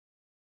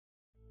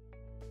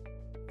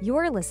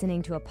You're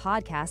listening to a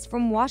podcast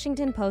from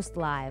Washington Post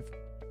Live,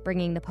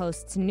 bringing the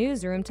Post's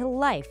newsroom to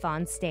life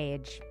on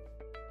stage.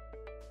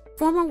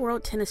 Former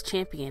world tennis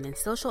champion and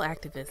social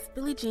activist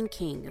Billie Jean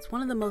King is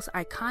one of the most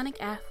iconic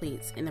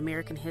athletes in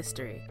American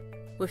history.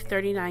 With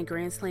 39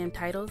 Grand Slam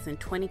titles and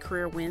 20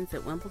 career wins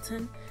at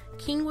Wimbledon,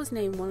 King was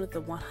named one of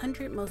the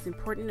 100 most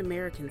important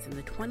Americans in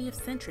the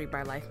 20th century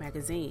by Life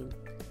magazine.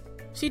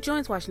 She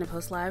joins Washington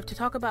Post Live to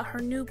talk about her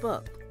new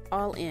book,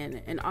 All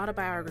In, an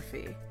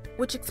Autobiography,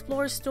 which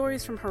explores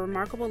stories from her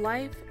remarkable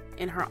life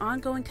and her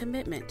ongoing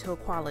commitment to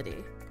equality.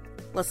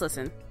 Let's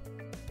listen.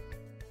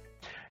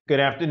 Good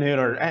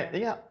afternoon,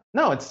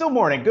 it's still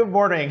morning. Good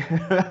morning.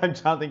 I'm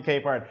Jonathan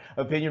Capehart,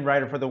 opinion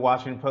writer for the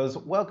Washington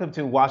Post. Welcome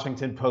to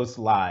Washington Post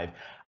Live.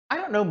 I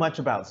don't know much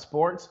about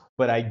sports,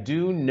 but I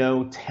do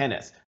know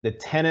tennis. The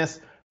tennis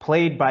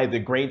played by the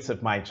greats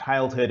of my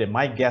childhood, and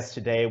my guest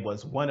today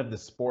was one of the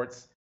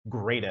sport's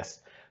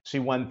greatest. She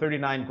won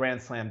 39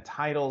 Grand Slam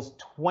titles,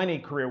 20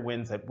 career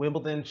wins at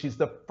Wimbledon. She's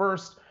the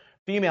first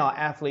female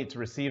athlete to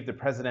receive the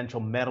Presidential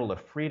Medal of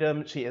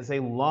Freedom. She is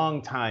a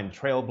longtime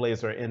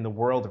trailblazer in the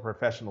world of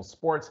professional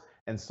sports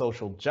and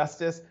social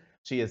justice.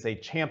 She is a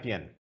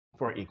champion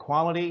for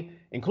equality,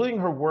 including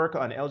her work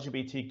on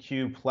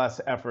LGBTQ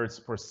plus efforts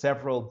for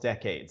several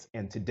decades.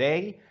 And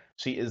today,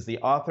 she is the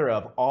author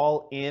of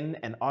All In,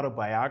 an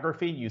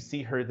Autobiography. You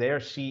see her there.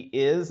 She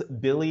is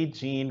Billie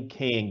Jean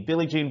King.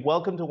 Billie Jean,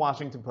 welcome to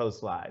Washington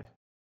Post Live.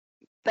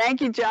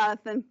 Thank you,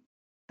 Jonathan.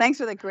 Thanks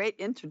for the great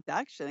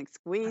introduction.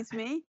 Squeeze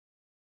me.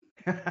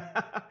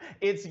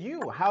 It's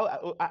you.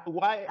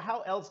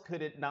 How else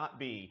could it not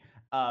be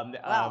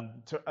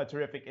a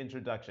terrific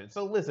introduction?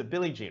 So listen,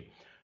 Billie Jean,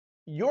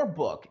 your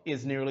book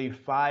is nearly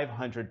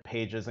 500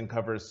 pages and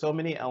covers so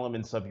many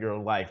elements of your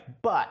life,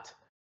 but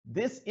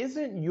this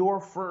isn't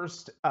your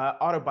first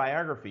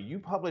autobiography. You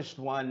published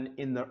one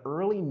in the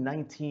early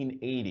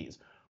 1980s.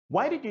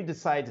 Why did you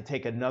decide to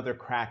take another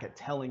crack at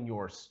telling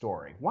your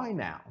story? Why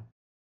now?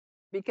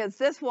 Because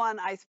this one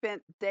I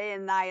spent day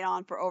and night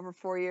on for over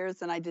 4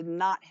 years, and I did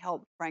not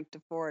help Frank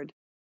DeFord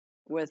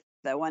with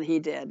the one he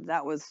did.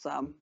 That was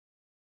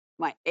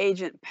my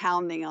agent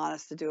pounding on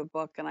us to do a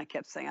book, and I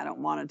kept saying I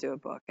don't want to do a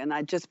book. And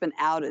I'd just been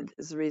outed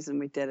is the reason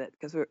we did it,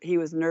 because he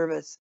was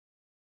nervous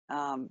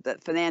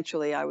that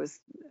financially I was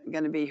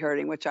going to be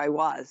hurting, which I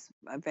was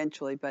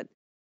eventually. But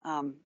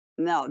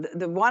no,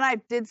 the one I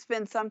did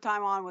spend some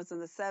time on was in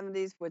the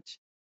 70s, which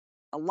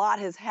a lot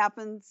has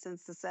happened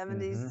since the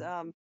 70s.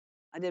 Mm-hmm.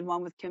 I did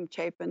one with Kim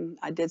Chapin.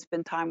 I did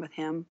spend time with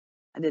him.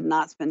 I did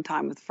not spend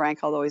time with Frank,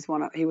 although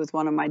he was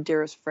one of my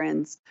dearest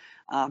friends.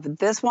 But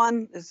this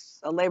one is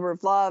a labor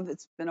of love.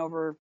 It's been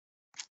over,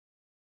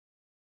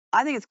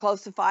 I think it's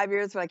close to 5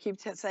 years, but I keep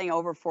saying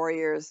over 4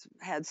 years.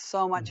 Had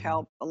so much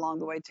help along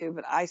the way too.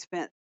 But I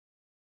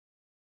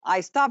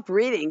stopped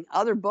reading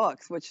other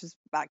books, which has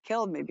about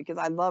killed me because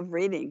I love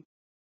reading.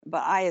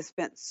 But I have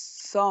spent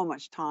so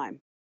much time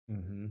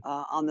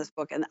on this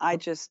book, and I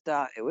just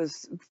it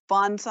was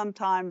fun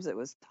sometimes. It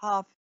was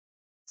tough.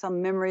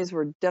 Some memories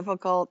were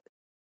difficult.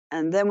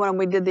 And then when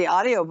I did the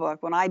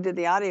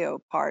audio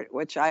part,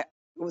 which I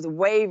was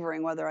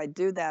wavering whether I'd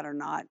do that or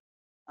not,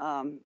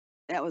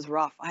 it was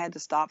rough. I had to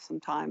stop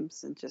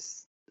sometimes and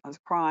I was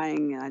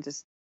crying, and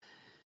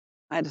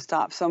I had to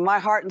stop. So my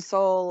heart and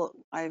soul,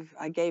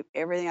 I gave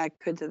everything I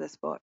could to this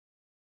book.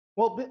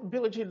 Well,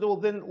 Billie Jean,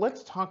 then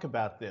let's talk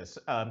about this,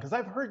 because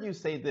I've heard you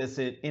say this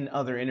in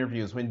other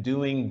interviews when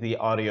doing the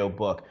audio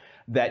book,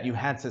 that you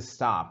had to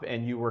stop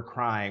and you were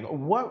crying.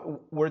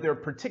 What were there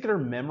particular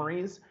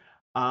memories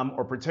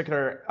or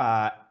particular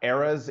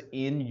eras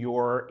in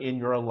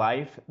your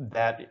life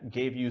that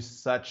gave you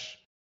such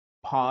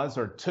pause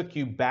or took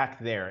you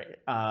back there,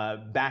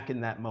 back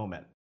in that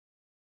moment?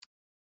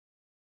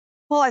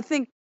 Well, I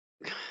think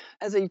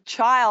as a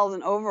child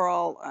and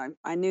overall,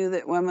 I knew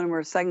that women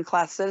were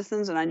second-class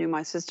citizens, and I knew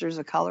my sisters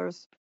of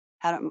colors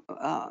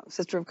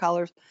sister of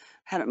colors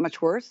had it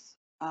much worse.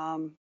 I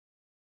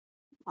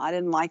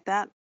didn't like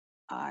that.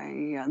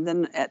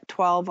 Then at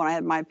 12, when I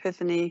had my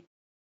epiphany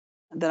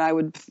that I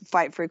would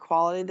fight for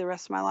equality the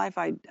rest of my life,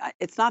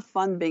 it's not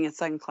fun being a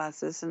second-class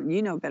citizen.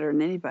 You know better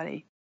than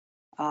anybody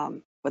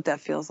what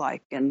that feels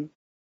like, and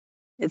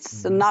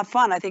it's not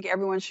fun. I think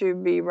everyone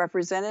should be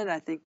represented. I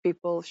think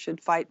people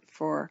should fight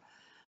for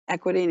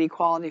equity and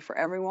equality for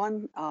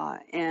everyone.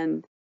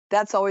 And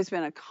that's always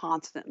been a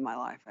constant in my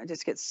life. I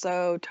just get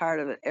so tired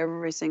of it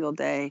every single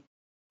day.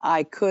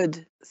 I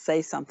could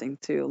say something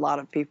to a lot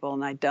of people,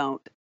 and I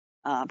don't,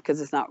 because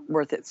it's not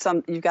worth it.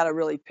 You've got to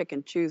really pick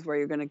and choose where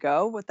you're going to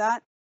go with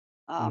that.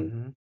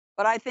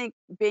 But I think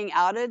being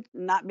outed,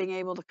 not being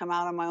able to come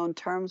out on my own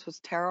terms was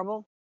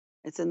terrible.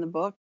 It's in the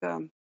book.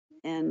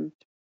 And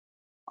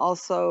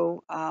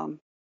also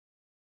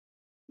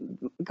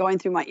going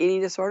through my eating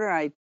disorder,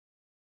 I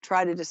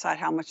try to decide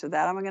how much of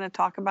that am I going to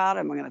talk about.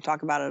 Am I going to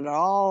talk about it at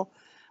all?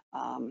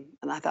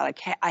 And I thought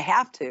I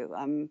have to.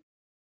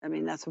 I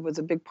mean, that was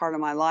a big part of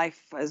my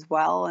life as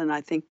well, and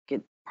I think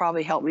it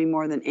probably helped me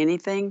more than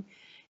anything.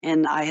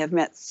 And I have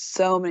met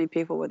so many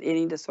people with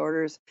eating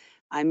disorders.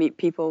 I meet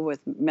people with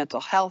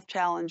mental health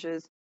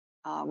challenges.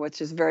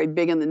 which is very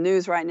big in the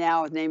news right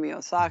now with Naomi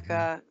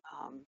Osaka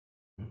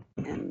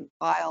and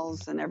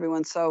Biles and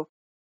everyone. So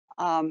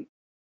um,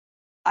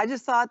 I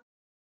just thought,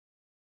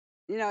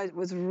 it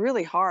was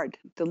really hard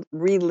to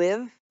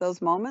relive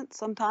those moments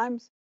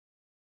sometimes.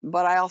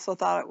 But I also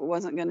thought it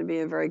wasn't going to be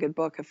a very good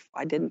book if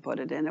I didn't put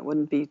it in. It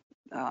wouldn't be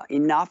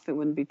enough. It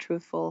wouldn't be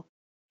truthful.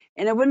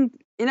 And it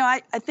wouldn't,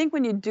 I think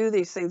when you do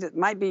these things, it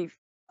might be,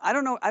 I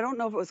don't know. I don't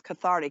know if it was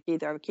cathartic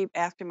either. I would keep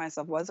asking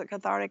myself, was it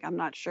cathartic? I'm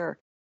not sure.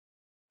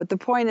 But the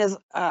point is,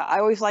 I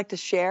always like to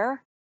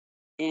share,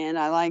 and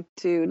I like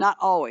to, not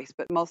always,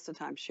 but most of the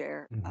time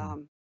share,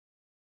 Hmm.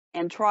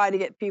 and try to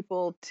get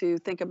people to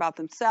think about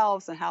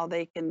themselves and how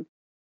they can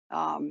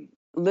um,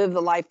 live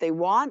the life they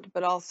want,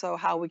 but also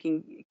how we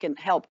can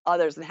help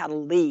others and how to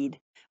lead.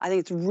 I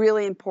think it's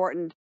really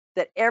important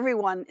that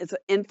everyone is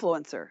an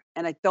influencer,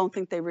 and I don't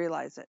think they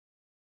realize it.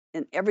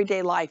 In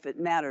everyday life, it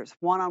matters.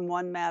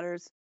 One-on-one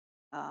matters.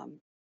 Um,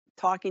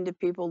 Talking to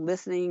people,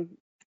 listening,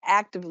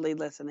 actively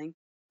listening,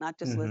 not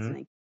just Hmm.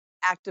 listening,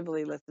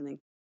 actively listening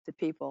to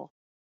people.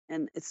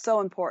 And it's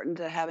so important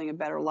to having a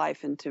better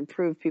life and to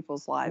improve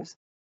people's lives.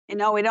 We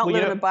don't Well,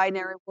 live in a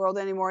binary world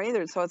anymore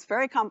either. So it's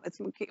it's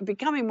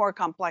becoming more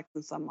complex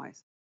in some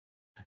ways.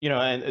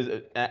 and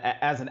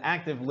as an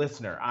active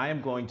listener, I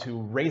am going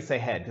to race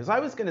ahead because I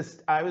was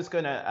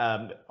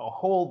gonna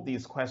hold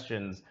these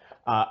questions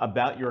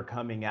about your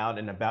coming out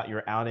and about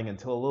your outing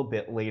until a little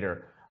bit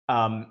later.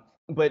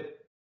 But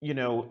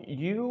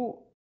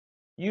you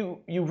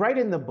write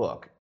in the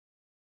book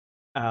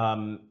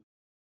um,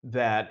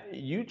 that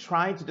you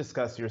tried to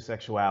discuss your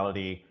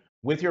sexuality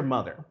with your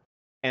mother,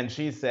 and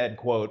she said,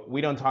 quote,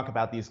 "We don't talk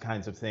about these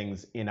kinds of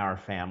things in our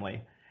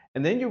family."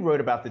 And then you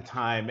wrote about the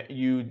time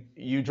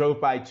you drove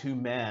by two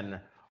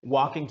men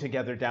walking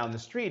together down the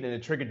street, and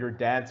it triggered your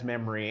dad's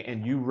memory,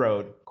 and you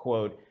wrote,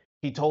 quote,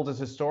 "He told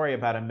us a story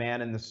about a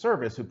man in the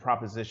service who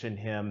propositioned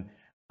him.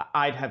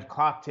 I'd have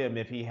clocked him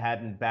if he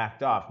hadn't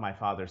backed off," my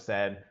father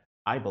said.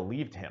 I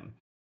believed him.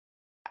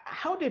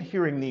 How did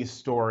hearing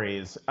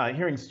stories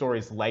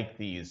like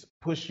these,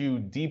 push you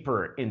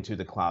deeper into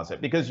the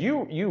closet? Because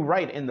you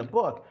write in the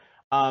book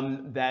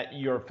that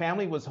your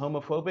family was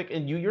homophobic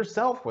and you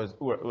yourself was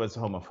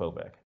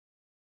homophobic.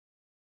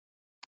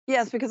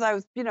 Yes, because I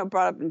was,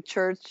 brought up in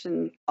church,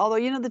 and although,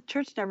 the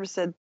church never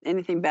said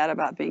anything bad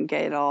about being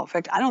gay at all. In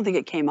fact, I don't think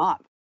it came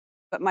up.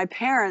 But my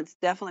parents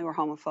definitely were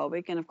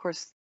homophobic, and of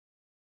course,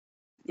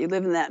 you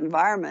live in that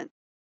environment.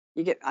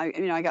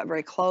 I got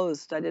very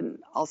closed. I knew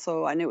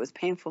it was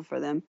painful for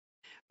them,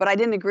 but I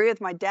didn't agree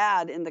with my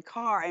dad in the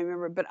car. I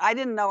remember, but I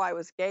didn't know I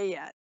was gay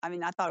yet. I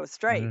mean, I thought I was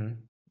straight, Hmm.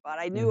 but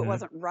I knew it Hmm.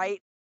 wasn't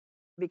right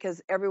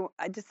because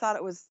I just thought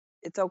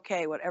it's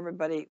okay what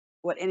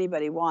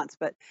anybody wants.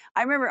 But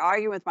I remember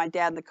arguing with my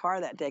dad in the car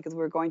that day because we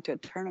were going to a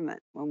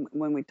tournament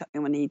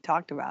when he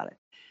talked about it.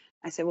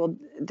 I said, "Well,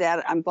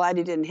 Dad, I'm glad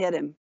you didn't hit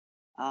him,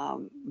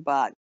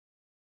 but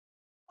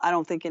I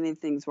don't think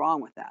anything's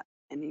wrong with that."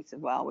 And he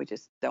said, "Well, we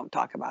just don't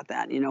talk about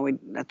that.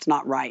 That's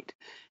not right."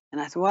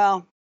 And I said,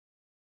 "Well,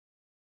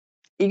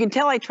 you can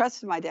tell I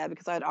trusted my dad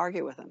because I'd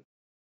argue with him,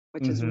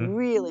 which is Hmm.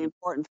 really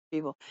important for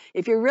people.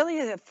 If you're really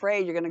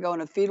afraid, you're going to go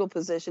in a fetal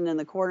position in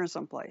the corner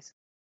someplace.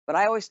 But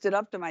I always stood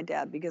up to my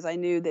dad because I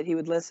knew that he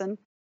would listen,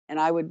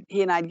 and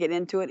he and I'd get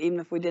into it even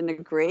if we didn't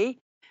agree.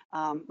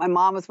 My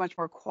mom was much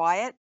more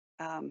quiet,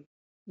 um,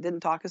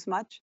 didn't talk as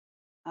much,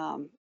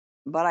 um,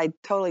 but I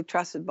totally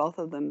trusted both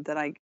of them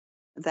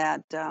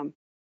that um,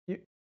 You,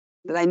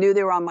 that I knew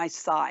they were on my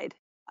side.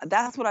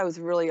 That's what I was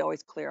really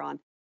always clear on.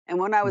 And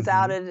when I was hmm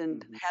outed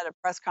and had a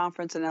press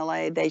conference in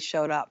LA, they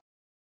showed up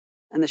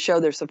and to show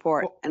their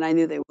support, well, and I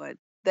knew they would.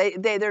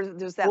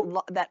 There's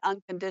well, that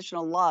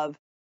unconditional love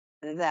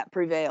that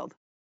prevailed.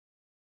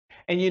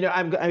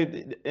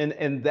 and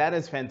and that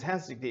is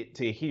fantastic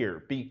to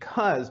hear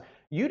because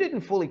you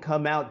didn't fully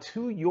come out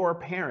to your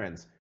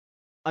parents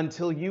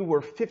until you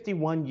were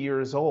 51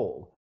 years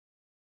old.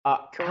 How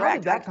did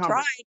Correct. that I've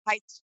tried. conversation?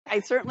 I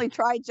certainly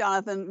tried,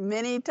 Jonathan,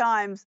 many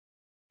times,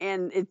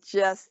 and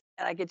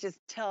I could just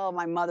tell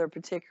my mother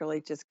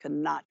particularly just could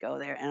not go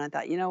there. And I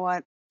thought, you know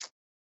what?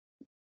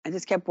 I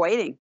just kept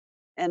waiting.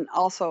 And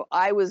also,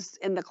 I was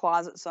in the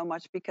closet so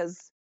much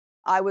because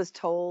I was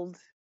told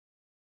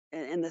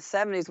in the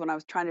 70s when I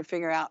was trying to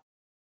figure out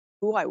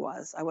who I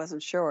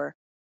wasn't sure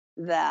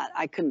that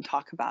I couldn't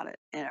talk about it,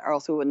 or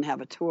else we wouldn't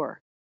have a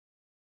tour.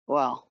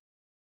 Well,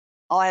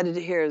 all I had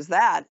to hear is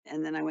that,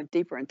 and then I went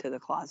deeper into the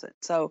closet.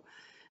 So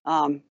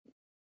um,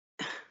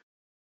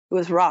 it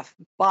was rough,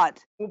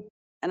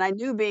 and I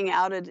knew being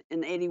outed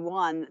in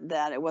 '81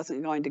 that it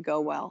wasn't going to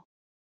go well.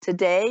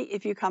 Today,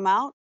 if you come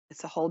out,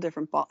 it's a whole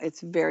different ball.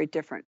 It's very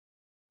different.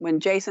 When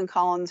Jason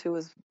Collins, who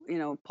was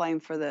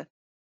playing for the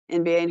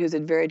NBA and who's a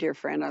very dear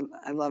friend,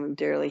 I love him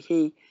dearly.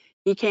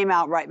 He came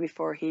out right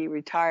before he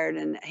retired,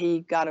 and he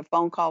got a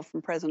phone call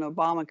from President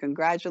Obama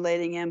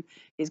congratulating him.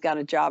 He's got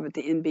a job at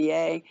the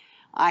NBA.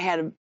 I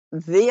had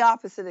the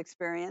opposite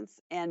experience,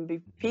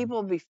 and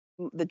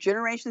the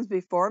generations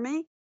before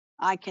me,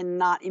 I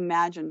cannot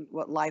imagine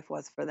what life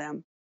was for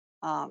them.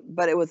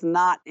 But it was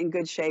not in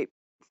good shape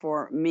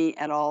for me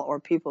at all, or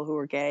people who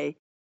were gay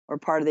or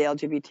part of the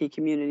LGBT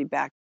community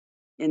back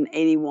in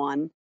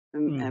 '81. I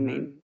Hmm.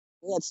 mean,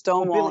 we had Well,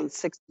 Stonewall Billy, in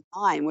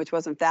 '69, which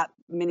wasn't that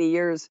many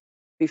years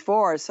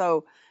before.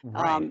 So,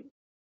 right. um,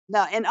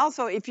 no, and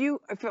also if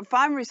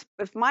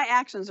my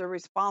actions are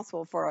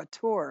responsible for a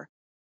tour,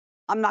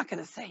 I'm not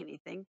going to say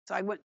anything. So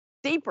I went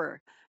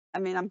deeper. I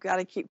mean, I've got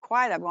to keep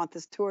quiet. I want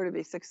this tour to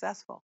be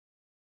successful.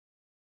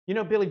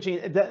 Billie Jean,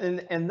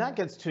 and that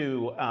gets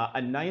to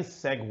a nice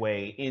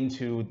segue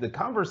into the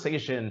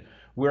conversation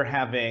we're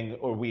having,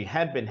 or we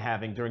had been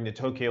having during the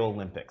Tokyo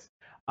Olympics,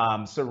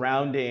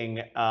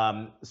 surrounding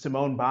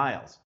Simone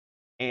Biles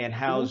and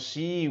how Hmm.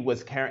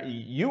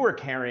 you were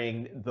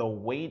carrying the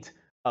weight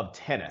of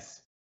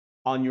tennis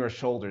on your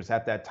shoulders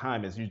at that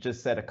time, as you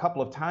just said a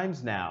couple of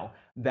times now,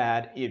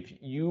 that if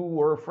you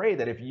were afraid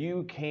that if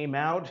you came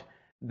out,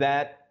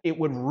 that it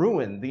would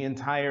ruin the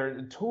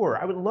entire tour.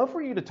 I would love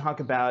for you to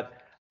talk about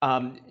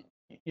um,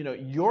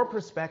 your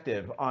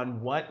perspective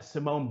on what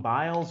Simone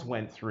Biles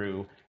went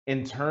through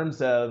in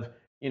terms of,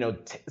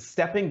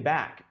 stepping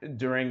back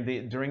during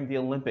the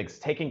Olympics,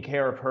 taking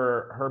care of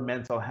her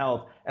mental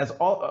health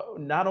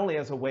not only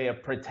as a way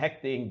of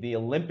protecting the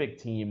Olympic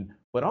team,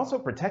 but also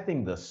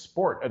protecting the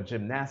sport of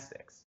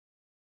gymnastics.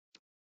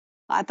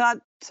 I thought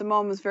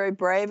Simone was very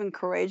brave and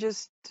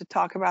courageous to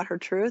talk about her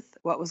truth,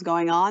 what was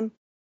going on.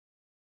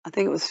 I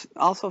think it was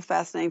also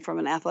fascinating from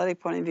an athletic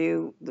point of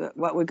view,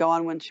 what would go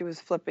on when she was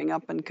flipping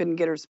up and couldn't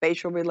get her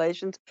spatial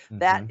relations.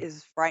 That Hmm.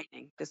 is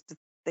frightening, just to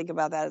think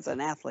about that as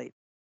an athlete.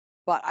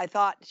 But I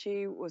thought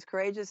she was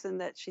courageous in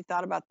that she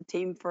thought about the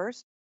team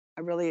first.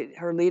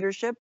 Her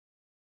leadership,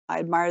 I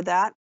admired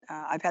that.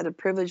 I've had the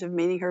privilege of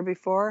meeting her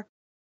before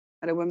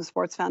at a Women's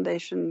Sports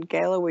Foundation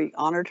gala. We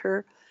honored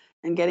her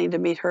and getting to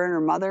meet her and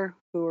her mother,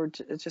 who were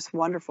just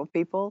wonderful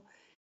people.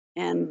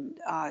 And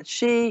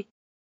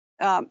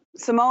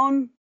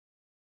Simone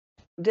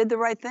did the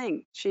right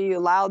thing. She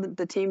allowed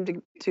the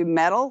team to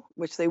medal,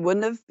 which they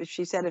wouldn't have,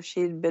 she said, if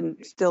she'd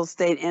been still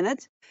stayed in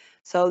it.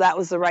 So that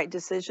was the right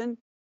decision.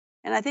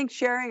 And I think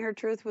sharing her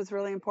truth was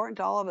really important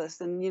to all of us.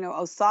 And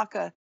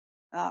Osaka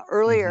Hmm.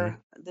 earlier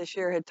this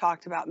year had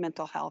talked about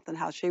mental health and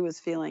how she was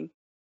feeling.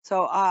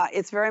 So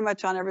it's very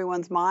much on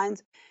everyone's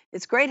minds.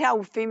 It's great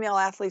how female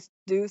athletes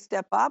do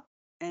step up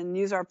and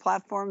use our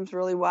platforms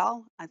really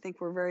well. I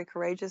think we're very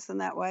courageous in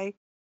that way.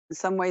 In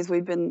some ways,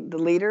 we've been the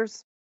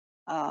leaders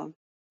uh,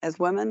 as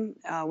women.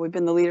 We've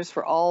been the leaders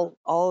for all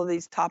of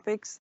these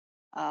topics.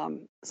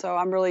 So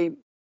I'm really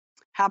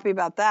happy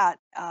about that.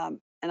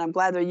 And I'm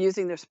glad they're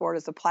using their sport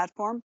as a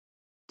platform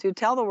to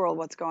tell the world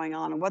what's going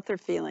on and what they're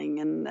feeling.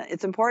 And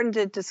it's important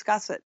to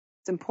discuss it.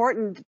 It's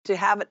important to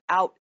have it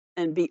out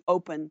and be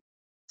open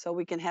so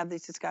we can have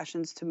these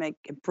discussions to make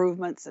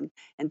improvements and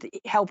to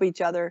help each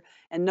other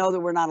and know that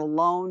we're not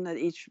alone, that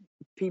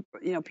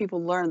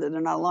people learn that they're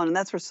not alone. And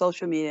that's where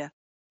social media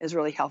is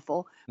really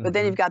helpful. But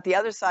then you've Hmm. got the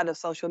other side of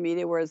social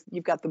media, whereas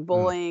you've got the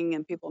bullying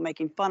and people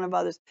making fun of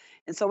others.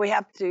 And so we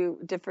have to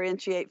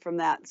differentiate from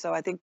that. So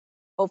I think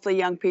hopefully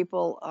young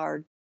people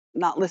are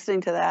not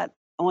listening to that,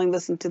 only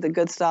listen to the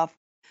good stuff.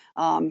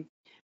 Um,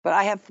 but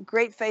I have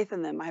great faith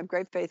in them. I have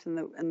great faith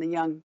in the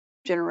young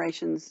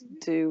generations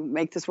to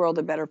make this world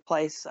a better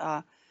place.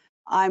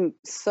 I'm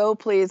so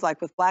pleased, like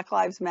with Black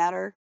Lives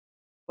Matter,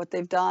 what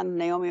they've done.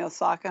 Naomi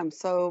Osaka,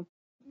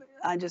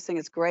 I just think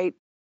it's great.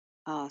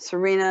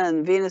 Serena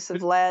and Venus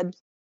have led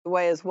the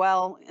way as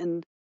well,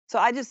 and so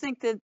I just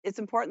think that it's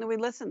important that we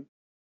listen.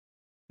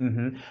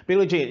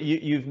 Billie Jean,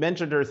 you've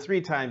mentioned her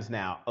three times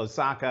now.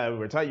 Osaka,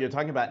 you're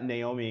talking about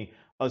Naomi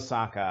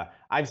Osaka.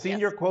 I've seen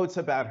your Yes. quotes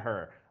about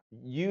her.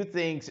 You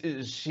think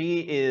she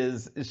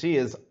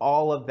is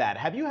all of that.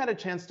 Have you had a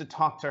chance to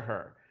talk to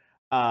her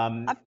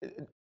um,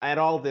 at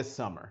all this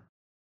summer?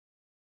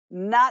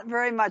 Not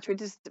very much.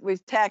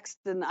 We've texted,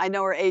 and I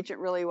know her agent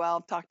really well.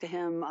 I've talked to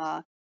him.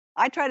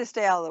 I try to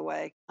stay out of the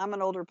way. I'm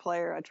an older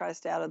player. I try to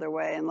stay out of their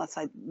way unless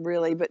I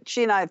really. But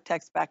she and I have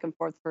texted back and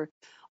forth for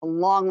a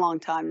long,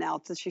 long time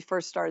now since she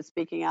first started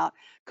speaking out.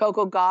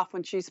 Coco Gauff,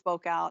 when she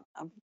spoke out,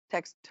 I've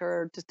texted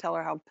her to tell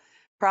her how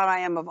proud I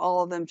am of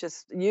all of them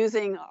just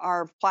using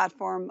our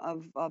platform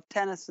of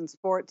tennis and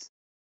sports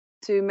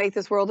to make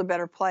this world a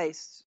better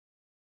place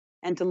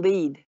and to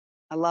lead.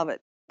 I love it.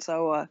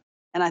 So,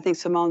 and I think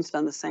Simone's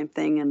done the same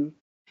thing,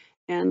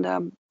 and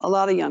a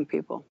lot of young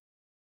people.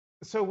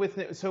 So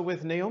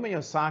with Naomi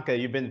Osaka,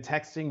 you've been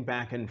texting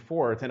back and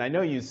forth, and I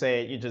know you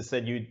just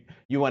said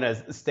you want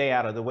to stay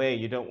out of the way,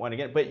 you don't want to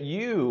get, but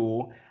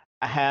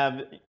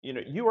have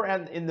you were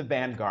in the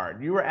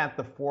vanguard, you were at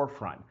the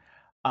forefront.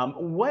 Um,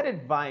 what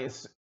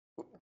advice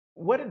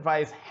what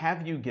advice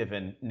have you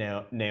given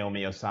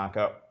Naomi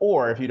Osaka,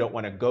 or if you don't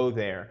want to go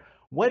there,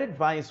 what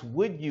advice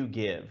would you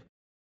give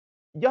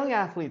young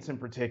athletes in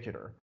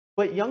particular,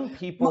 but young Well,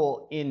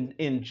 people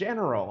in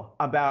general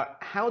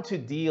about how to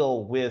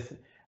deal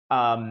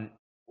um,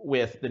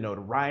 with the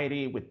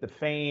notoriety, with the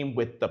fame,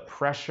 with the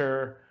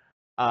pressure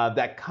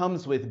that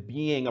comes with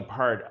being a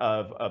part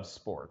of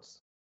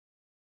sports.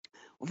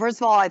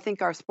 first of all, I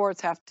think our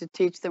sports have to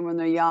teach them when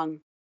they're young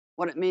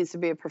what it means to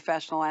be a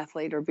professional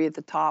athlete or be at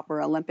the top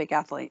or Olympic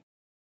athlete.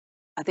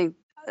 I think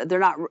they're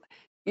not.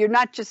 You're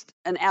not just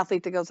an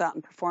athlete that goes out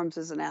and performs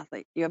as an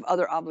athlete. You have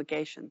other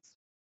obligations.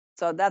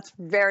 So that's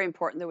very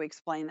important that we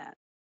explain that.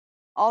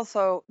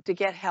 Also, to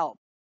get help.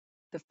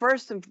 The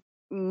first and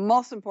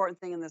most important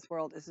thing in this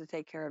world is to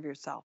take care of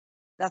yourself.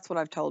 That's what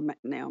I've told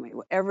Naomi.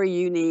 Whatever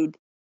you need,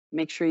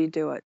 make sure you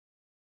do it.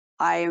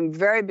 I am a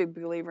very big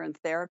believer in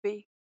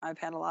therapy. I've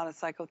had a lot of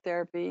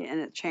psychotherapy,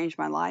 and it changed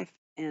my life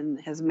and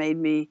has made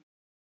me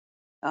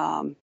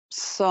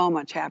so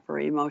much happier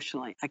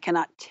emotionally. I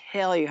cannot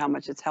tell you how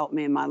much it's helped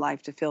me in my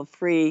life to feel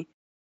free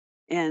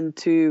and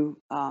to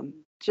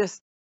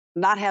just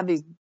not have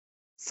these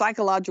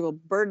psychological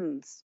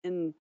burdens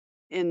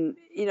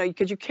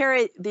because you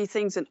carry these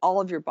things in all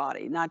of your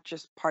body, not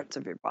just parts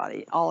of your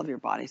body, all of your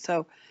body.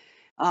 So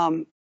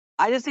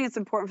I just think it's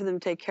important for them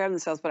to take care of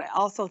themselves, but I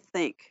also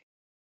think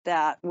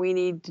that we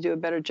need to do a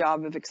better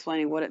job of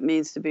explaining what it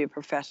means to be a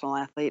professional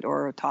athlete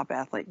or a top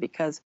athlete,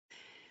 because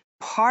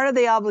part of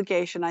the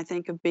obligation, I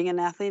think, of being an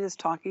athlete is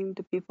talking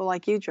to people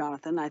like you,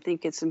 Jonathan. I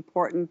think it's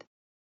important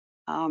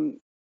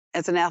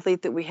as an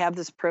athlete that we have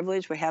this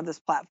privilege, we have this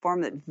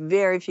platform that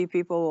very few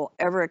people will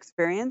ever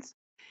experience.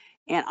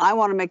 And I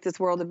want to make this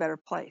world a better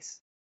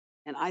place.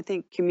 And I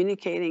think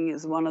communicating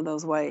is one of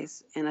those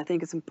ways. And I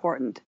think it's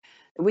important.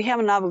 We have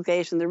an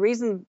obligation. The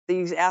reason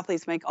these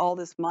athletes make all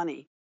this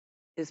money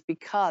is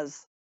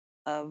because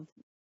of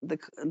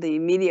the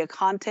media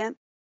content,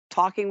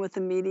 talking with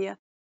the media,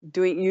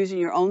 using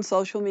your own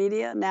social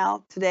media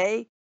now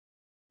today.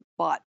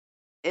 But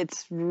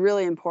it's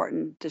really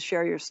important to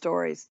share your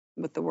stories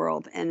with the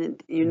world,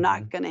 and you're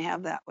not going to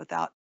have that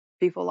without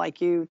people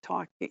like you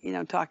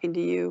talking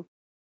to you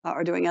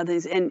or doing other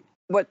things. And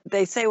what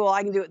they say, well,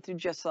 I can do it through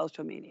just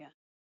social media.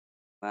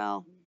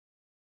 Well,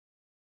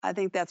 I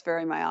think that's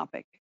very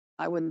myopic.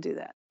 I wouldn't do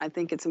that. I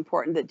think it's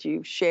important that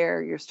you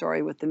share your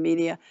story with the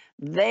media.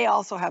 They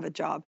also have a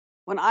job.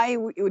 When I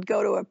would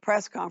go to a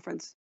press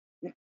conference,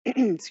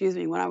 excuse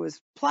me, when I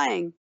was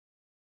playing,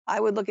 I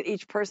would look at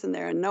each person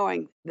there and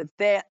knowing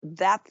that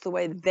that's the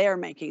way they're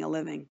making a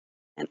living,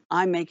 and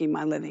I'm making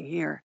my living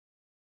here.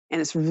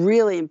 And it's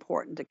really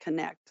important to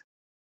connect.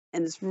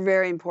 And it's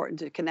very important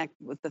to connect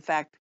with the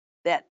fact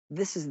that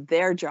this is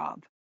their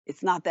job.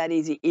 It's not that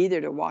easy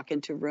either to walk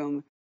into a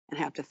room and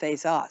have to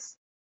face us.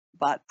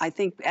 But I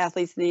think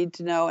athletes need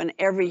to know, and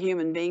every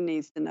human being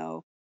needs to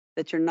know,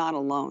 that you're not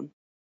alone,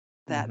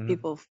 that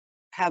people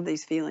have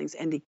these feelings,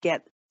 and to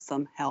get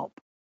some help.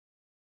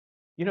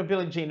 You know,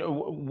 Billie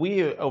Jean,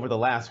 we over the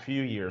last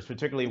few years,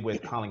 particularly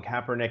with Colin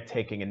Kaepernick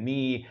taking a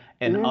knee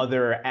and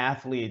other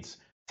athletes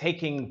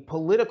taking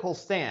political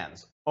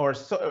stands or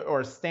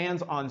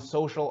stands on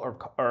social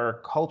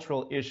or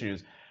cultural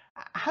issues,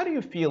 how do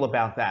you feel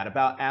about that?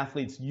 About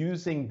athletes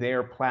using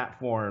their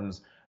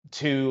platforms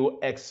to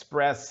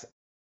express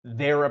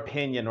their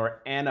opinion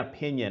or an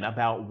opinion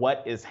about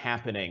what is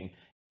happening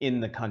in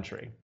the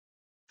country?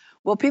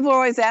 Well, people are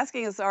always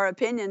asking us our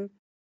opinion,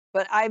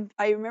 but I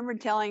remember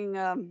telling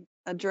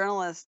a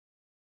journalist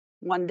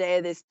one day,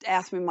 they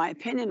asked me my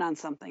opinion on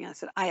something. I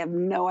said, I have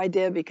no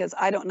idea because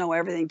I don't know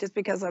everything. Just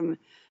because I'm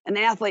an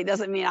athlete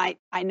doesn't mean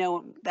I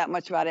know that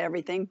much about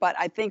everything. But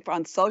I think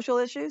on social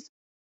issues,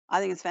 I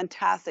think it's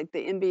fantastic. The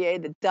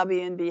NBA, the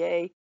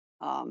WNBA,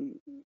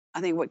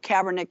 I think what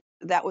Kaepernick,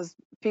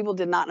 people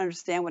did not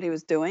understand what he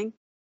was doing,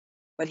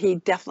 but he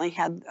definitely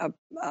had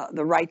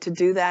the right to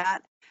do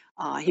that.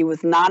 He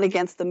was not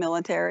against the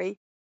military.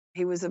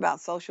 He was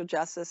about social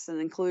justice and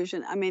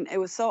inclusion. I mean, it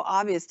was so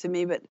obvious to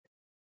me, but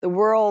the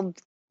world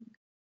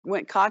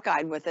went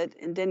cockeyed with it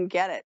and didn't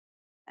get it.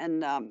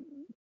 And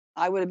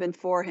I would have been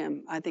for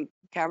him. I think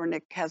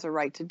Kaepernick has a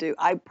right to do.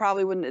 I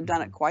probably wouldn't have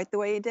done it quite the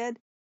way he did,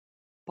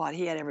 but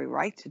he had every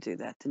right to do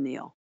that, to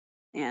kneel.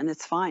 And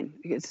it's fine.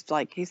 It's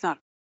like he's not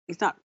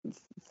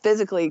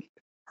physically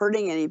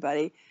hurting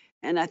anybody.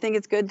 And I think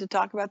it's good to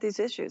talk about these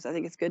issues. I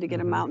think it's good to get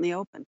them out in the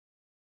open.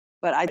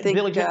 But I think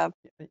Billie Jean,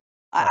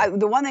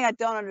 the one thing I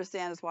don't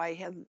understand is why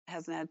he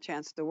hasn't had a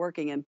chance to work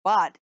again.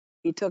 But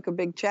he took a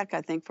big check,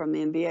 I think, from the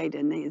NBA,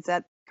 didn't he? Is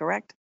that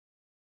correct?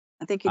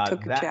 I think he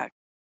took a check.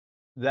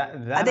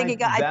 I think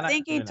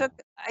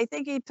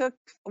he took.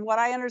 What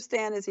I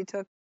understand is he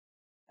took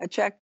a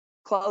check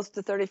close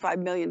to $35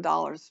 million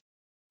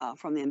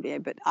from the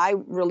NBA. But I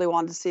really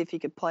wanted to see if he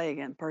could play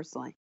again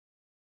personally.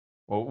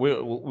 Well, we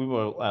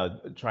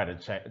will try to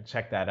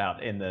check that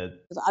out in the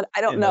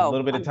I don't know. A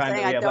little bit of time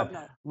that we have left.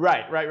 Know.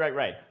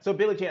 Right. So,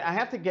 Billie Jean, I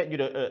have to get you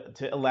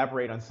to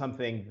elaborate on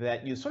something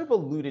that you sort of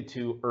alluded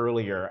to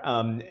earlier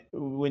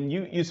when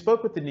you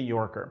spoke with the New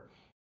Yorker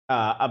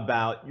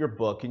about your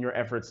book and your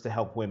efforts to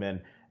help women.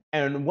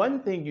 And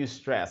one thing you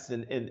stressed,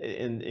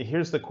 and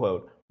here's the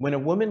quote: "When a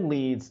woman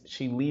leads,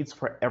 she leads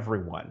for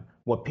everyone.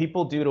 What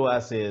people do to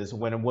us is,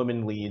 when a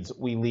woman leads,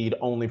 we lead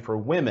only for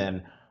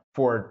women.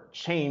 For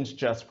change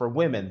just for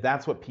women."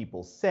 That's what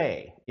people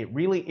say. It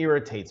really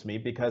irritates me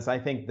because I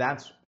think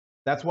that's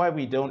why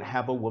we don't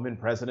have a woman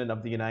president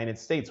of the United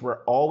States.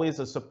 We're always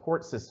a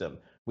support system.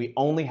 We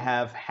only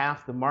have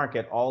half the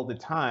market all the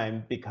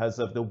time because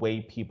of the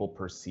way people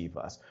perceive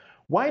us.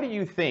 Why do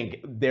you think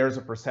there's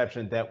a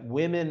perception that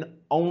women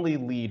only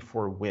lead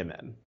for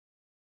women?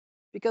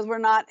 Because we're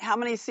not, how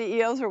many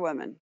CEOs are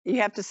women?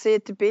 You have to see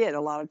it to be it a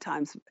lot of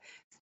times.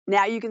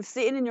 Now you can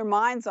see it in your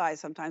mind's eye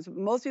sometimes, but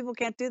most people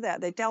can't do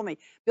that. They tell me,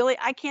 "Billy,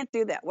 I can't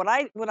do that. What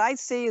I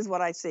see is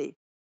what I see."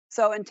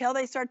 So until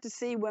they start to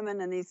see women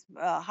in these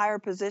higher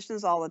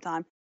positions all the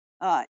time,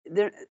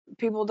 there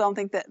people don't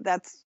think that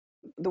that's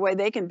the way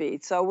they can be.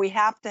 So we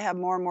have to have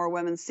more and more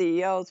women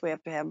CEOs. We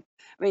have to have.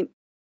 I mean,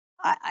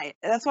 I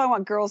that's why I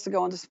want girls to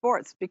go into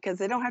sports because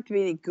they don't have to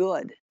be any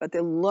good, but they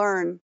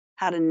learn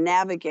how to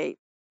navigate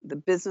the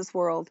business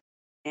world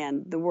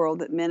and the world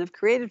that men have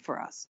created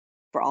for us,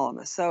 for all of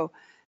us. So,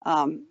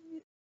 um,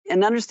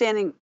 and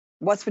understanding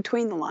what's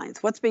between the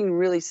lines, what's being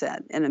really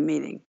said in a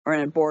meeting or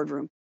in a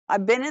boardroom.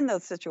 I've been in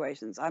those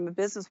situations. I'm a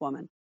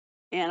businesswoman,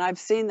 and I've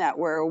seen that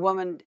where a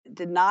woman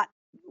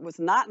was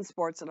not in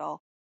sports at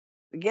all.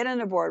 We get in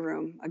a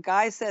boardroom, a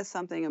guy says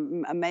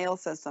something, a male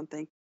says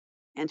something,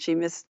 and she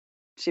missed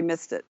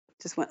it.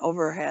 Just went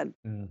over her head.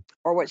 Mm.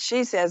 Or what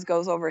she says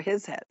goes over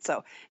his head.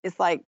 So it's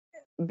like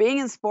being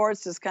in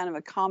sports is kind of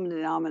a common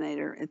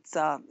denominator. It's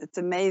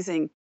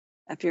amazing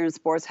if you're in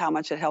sports how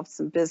much it helps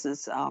in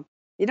business.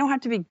 You don't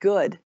have to be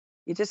good.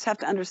 You just have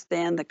to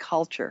understand the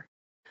culture,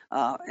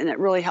 and it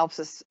really helps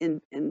us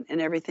in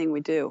everything we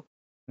do.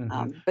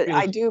 Hmm. But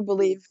I do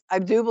believe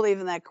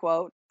in that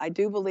quote. I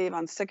do believe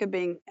I'm sick of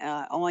being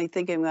only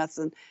thinking less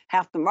than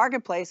half the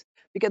marketplace.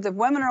 Because if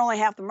women are only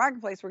half the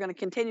marketplace, we're going to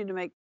continue to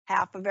make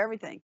half of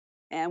everything,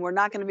 and we're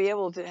not going to be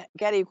able to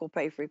get equal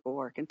pay for equal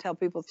work until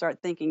people start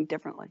thinking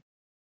differently.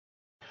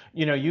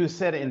 You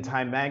said in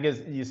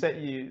you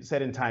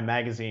said in Time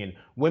magazine,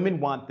 women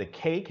want the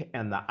cake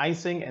and the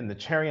icing and the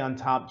cherry on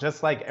top,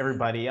 just like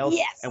everybody else,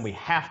 and we Yes,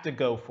 have to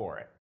go for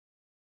it.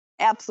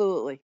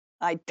 absolutely.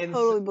 I And so,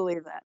 totally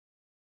believe that.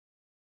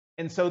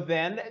 and so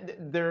then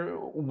there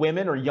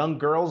women or young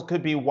girls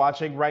could be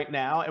watching right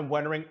now and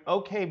wondering,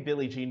 okay,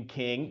 Billie Jean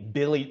King,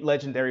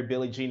 legendary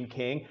Billie Jean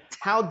King,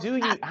 how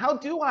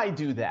do I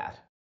do that?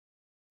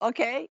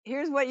 Okay,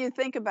 here's what you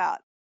think about.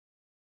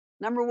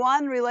 Number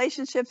one,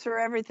 relationships are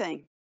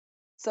everything.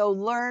 So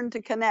learn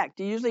to connect.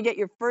 You usually get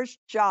your first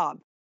job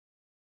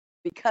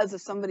because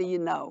of somebody you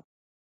know.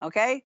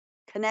 Okay?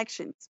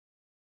 Connections.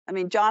 I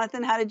mean,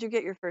 Jonathan, how did you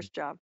get your first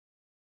job?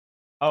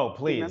 Oh, Do you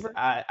please.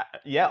 remember?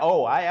 Yeah.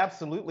 Oh, I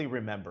absolutely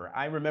remember.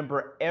 I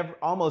remember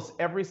almost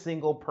every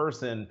single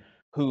person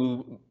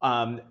who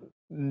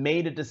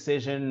made a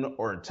decision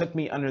or took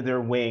me under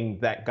their wing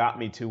that got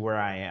me to where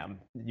I am.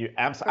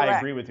 I Correct.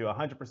 agree with you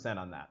 100%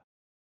 on that.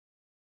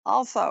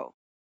 Also,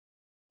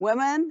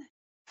 women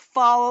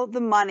follow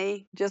the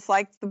money just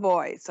like the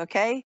boys,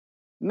 okay?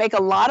 Make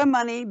a lot of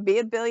money, be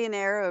a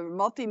billionaire or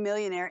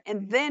multimillionaire,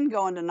 and then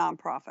go into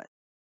nonprofit,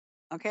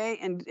 okay?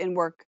 And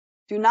work.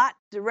 Do not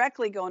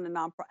directly go into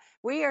nonprofit.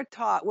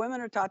 Women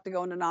are taught to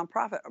go into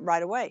nonprofit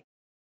right away.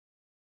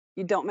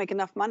 You don't make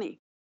enough money.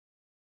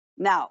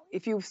 Now,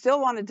 if you still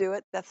want to do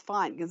it, that's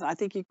fine, because I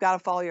think you've got to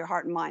follow your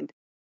heart and mind.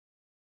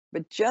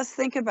 But just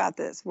think about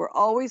this. We're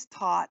always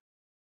taught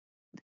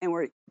and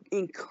we're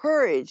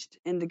encouraged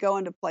to go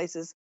into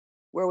places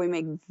where we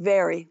make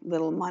very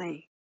little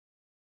money.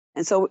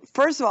 And so,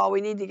 first of all,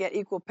 we need to get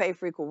equal pay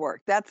for equal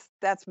work.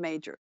 That's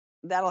major.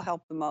 That'll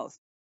help the most.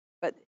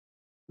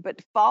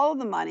 But follow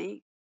the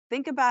money.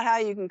 Think about how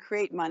you can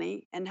create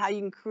money and how you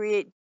can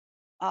create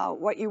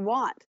what you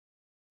want,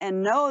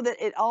 and know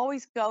that it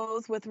always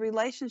goes with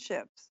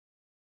relationships.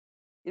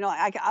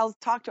 I'll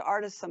talk to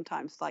artists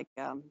sometimes, like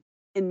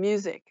in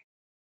music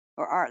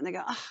or art, and they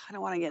go, "Ah, I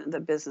don't want to get into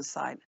the business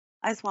side.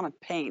 I just want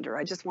to paint, or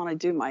I just want to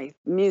do my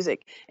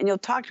music." And you'll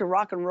talk to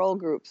rock and roll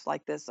groups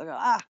like this. They'll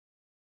go,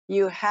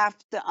 you have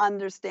to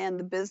understand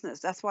the business.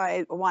 That's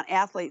why I want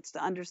athletes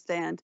to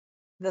understand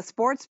the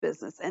sports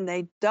business, and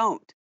they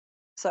don't.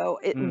 So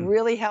it Mm.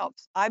 really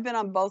helps. I've been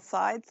on both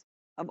sides.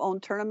 I've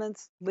owned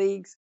tournaments,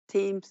 leagues,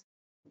 teams,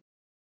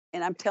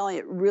 and I'm telling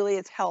you, it really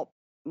has helped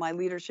my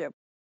leadership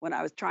when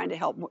I was trying to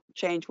help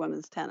change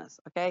women's tennis.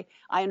 Okay,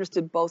 I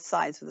understood both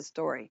sides of the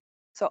story.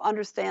 So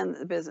understand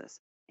the business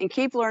and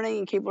keep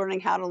learning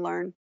how to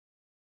learn,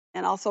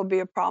 and also be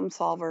a problem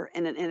solver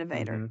and an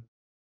innovator. Hmm.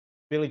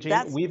 Billie Jean,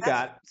 That's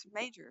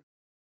major.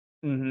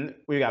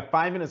 we've got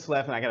 5 minutes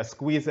left, and I got to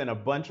squeeze in a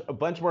bunch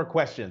more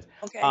questions.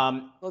 Okay,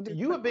 we'll do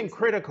You have quick been ones then.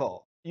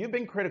 critical. You've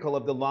been critical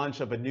of the launch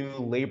of a new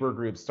labor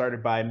group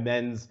started by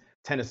men's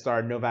tennis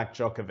star Novak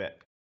Djokovic.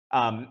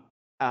 Um,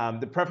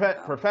 the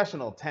Oh.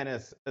 Professional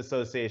Tennis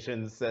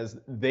Association says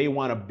they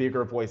want a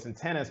bigger voice in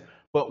tennis,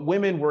 but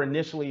women were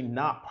initially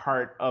not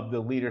part of the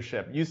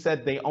leadership. You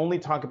said they only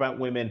talk about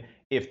women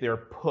if they're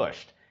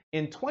pushed.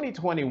 In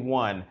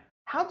 2021,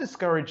 how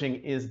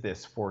discouraging is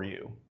this for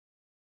you?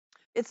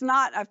 It's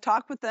not. I've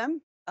talked with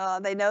them.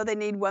 They know they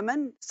need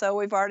women, so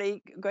we've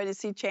already going to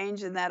see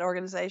change in that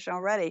organization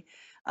already.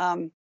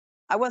 Um,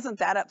 I wasn't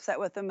that upset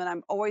with them, and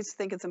I'm always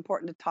think it's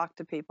important to talk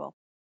to people.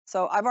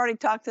 So I've already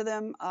talked to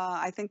them.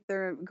 I think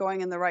they're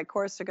going in the right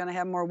course. They're going to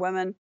have more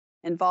women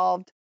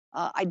involved.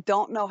 I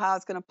don't know how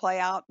it's going to play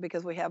out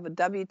because we have a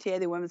WTA,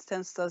 the Women's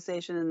Tennis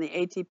Association, and the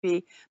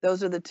ATP.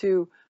 Those are the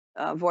two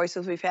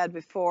voices we've had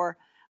before.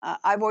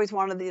 I've always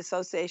wanted the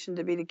association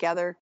to be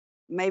together.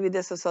 Maybe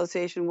this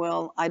association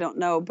will. I don't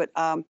know, but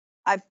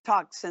I've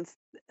talked since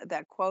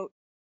that quote,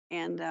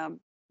 and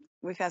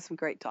we've had some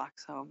great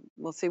talks. So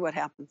we'll see what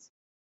happens.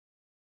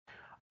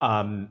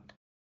 Um,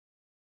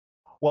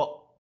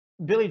 well,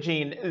 Billie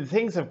Jean,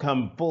 things have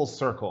come full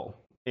circle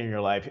in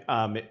your life.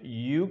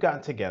 You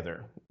got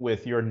together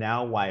with your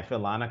now wife,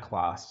 Ilana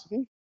Kloss,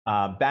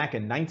 back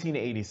in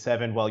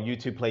 1987 while you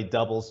two played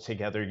doubles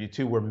together. You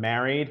two were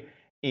married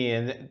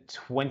in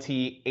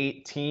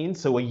 2018,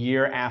 so a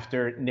year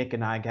after Nick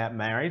and I got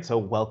married. So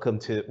welcome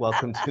to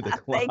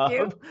the club. Thank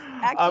you.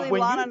 Actually,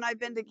 Lana you and I've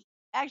been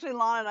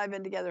Lana and I've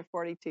been together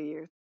 42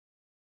 years.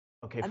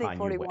 okay, I think fine, you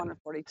 41 win. or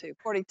 42.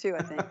 42,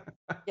 I think.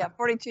 Yeah,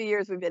 42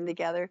 years we've been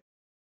together.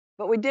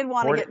 But we did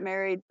want to 40 get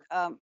married.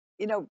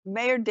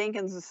 Mayor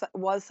Dinkins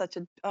was such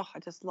a, oh, I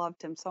just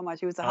loved him so much.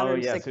 He was the Oh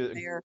yes, 106th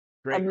mayor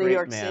great, of New great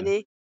York man.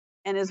 City.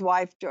 And his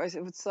wife, Joyce,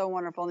 it was so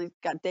wonderful. And he's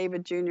got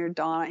David Jr.,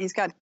 Donna. He's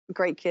got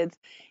great kids.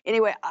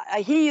 Anyway,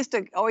 he used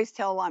to always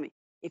tell Lami,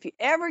 if you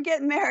ever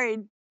get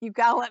married, you've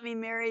got to let me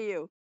marry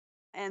you.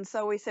 And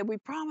so we said, we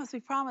promise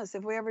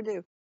if we ever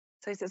do.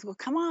 So he says, well,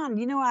 come on,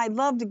 I'd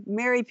love to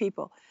marry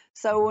people.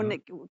 So when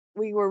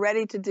we were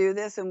ready to do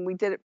this, and we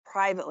did it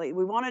privately,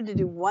 we wanted to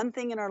do one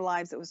thing in our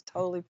lives that was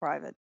totally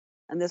private.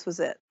 And this was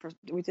it.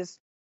 It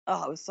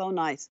was so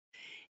nice.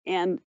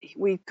 And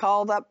we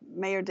called up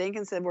Mayor Dinkins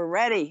and said, we're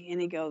ready.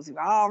 And he goes,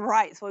 all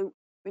right. So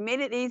we made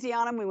it easy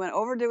on him. We went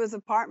over to his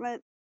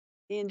apartment.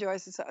 He and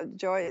Joyce, so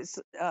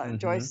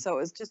it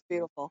was just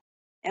beautiful.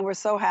 And we're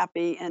so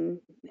happy. And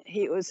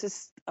I was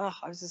just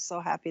so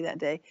happy that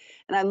day.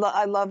 And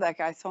I love that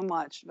guy so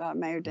much.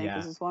 Mayor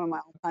Dinkins is one of my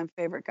all-time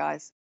favorite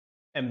guys.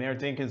 And Mayor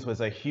Dinkins was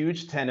a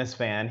huge tennis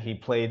fan. He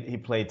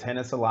played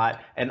tennis a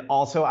lot, and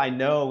also I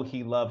know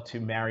he loved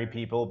to marry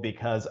people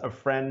because a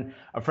friend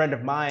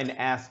of mine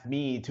asked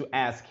me to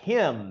ask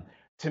him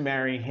to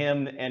marry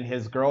him and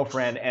his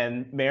girlfriend,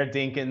 and Mayor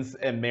Dinkins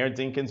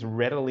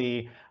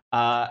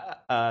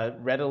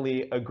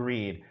readily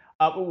agreed.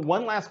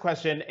 One last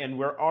question, and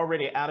we're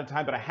already out of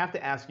time, but I have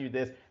to ask you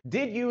this: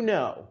 did you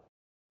know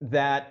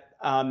that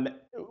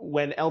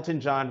when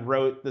Elton John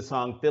wrote the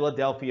song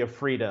 "Philadelphia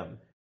Freedom,"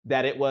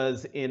 that it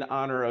was in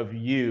honor of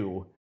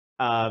you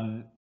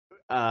and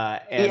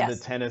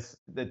Yes.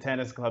 the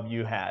tennis club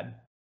you had?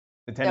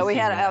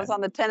 I was on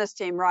the tennis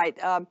team, right?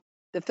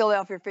 The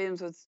Philadelphia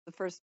Freedoms was the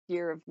first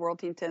year of World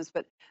Team Tennis,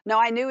 but no,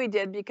 I knew he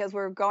did because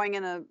we were going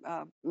in a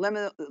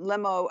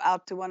limo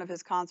out to one of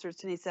his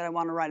concerts, and he said, "I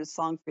want to write a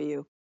song for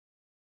you."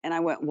 And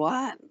I went,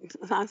 "What?"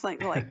 And I was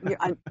like,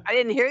 I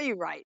didn't hear you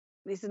right.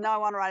 And he said, "No, I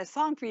want to write a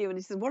song for you." And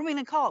he said, "What are we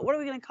going to call it? What are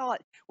we going to call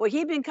it?" Well,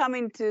 he'd been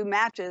coming to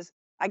matches.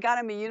 I got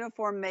him a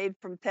uniform made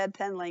from Ted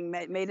Tenling,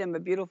 made him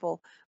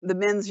the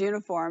men's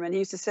uniform, and he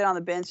used to sit on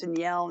the bench and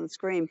yell and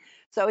scream.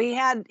 So he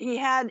had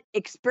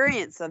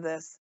experience of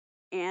this,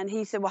 and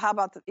he said, "Well, how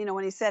about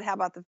when he said, how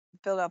about the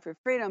Philadelphia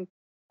Freedom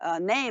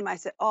name?" I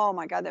said, "Oh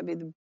my God, that'd be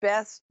the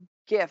best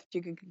gift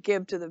you could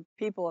give to the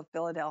people of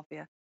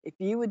Philadelphia. If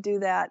you would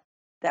do that,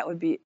 that would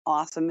be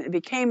awesome." It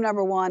became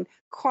number one,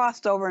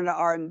 crossed over into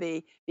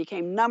R&B,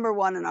 became number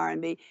one in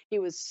R&B. He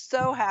was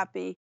so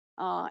happy.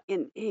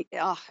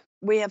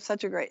 We have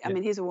such a great, I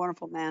mean, he's a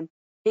wonderful man.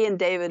 He and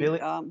David,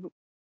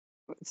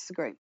 it's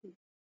great.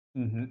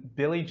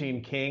 Billie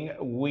Jean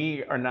King,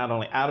 we are not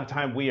only out of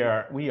time, we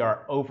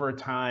are over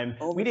time.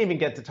 We didn't even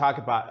get to talk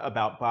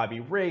about Bobby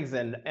Riggs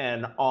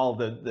and all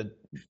the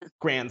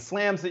grand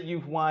slams that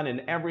you've won and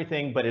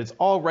everything, but it's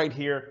all right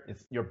here.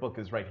 Your book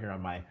is right here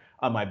on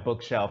my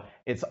bookshelf.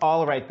 It's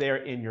all right there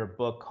in your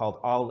book called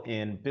All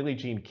In. Billie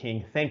Jean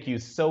King, thank you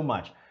so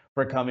much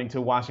for coming to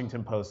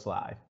Washington Post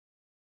Live.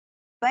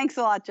 Thanks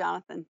a lot,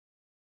 Jonathan.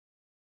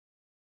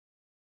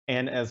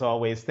 And as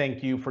always,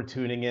 thank you for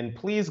tuning in.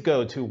 Please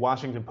go to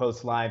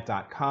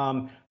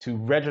WashingtonPostLive.com to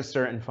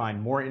register and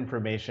find more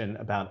information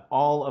about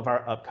all of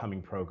our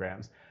upcoming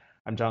programs.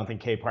 I'm Jonathan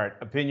Capehart,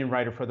 opinion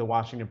writer for the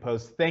Washington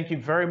Post. Thank you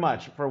very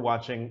much for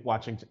watching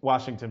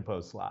Washington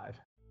Post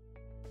Live.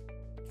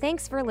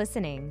 Thanks for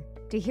listening.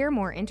 To hear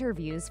more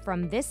interviews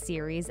from this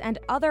series and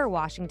other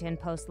Washington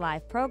Post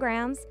Live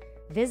programs,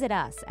 visit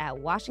us at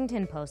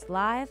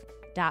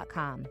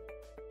WashingtonPostLive.com.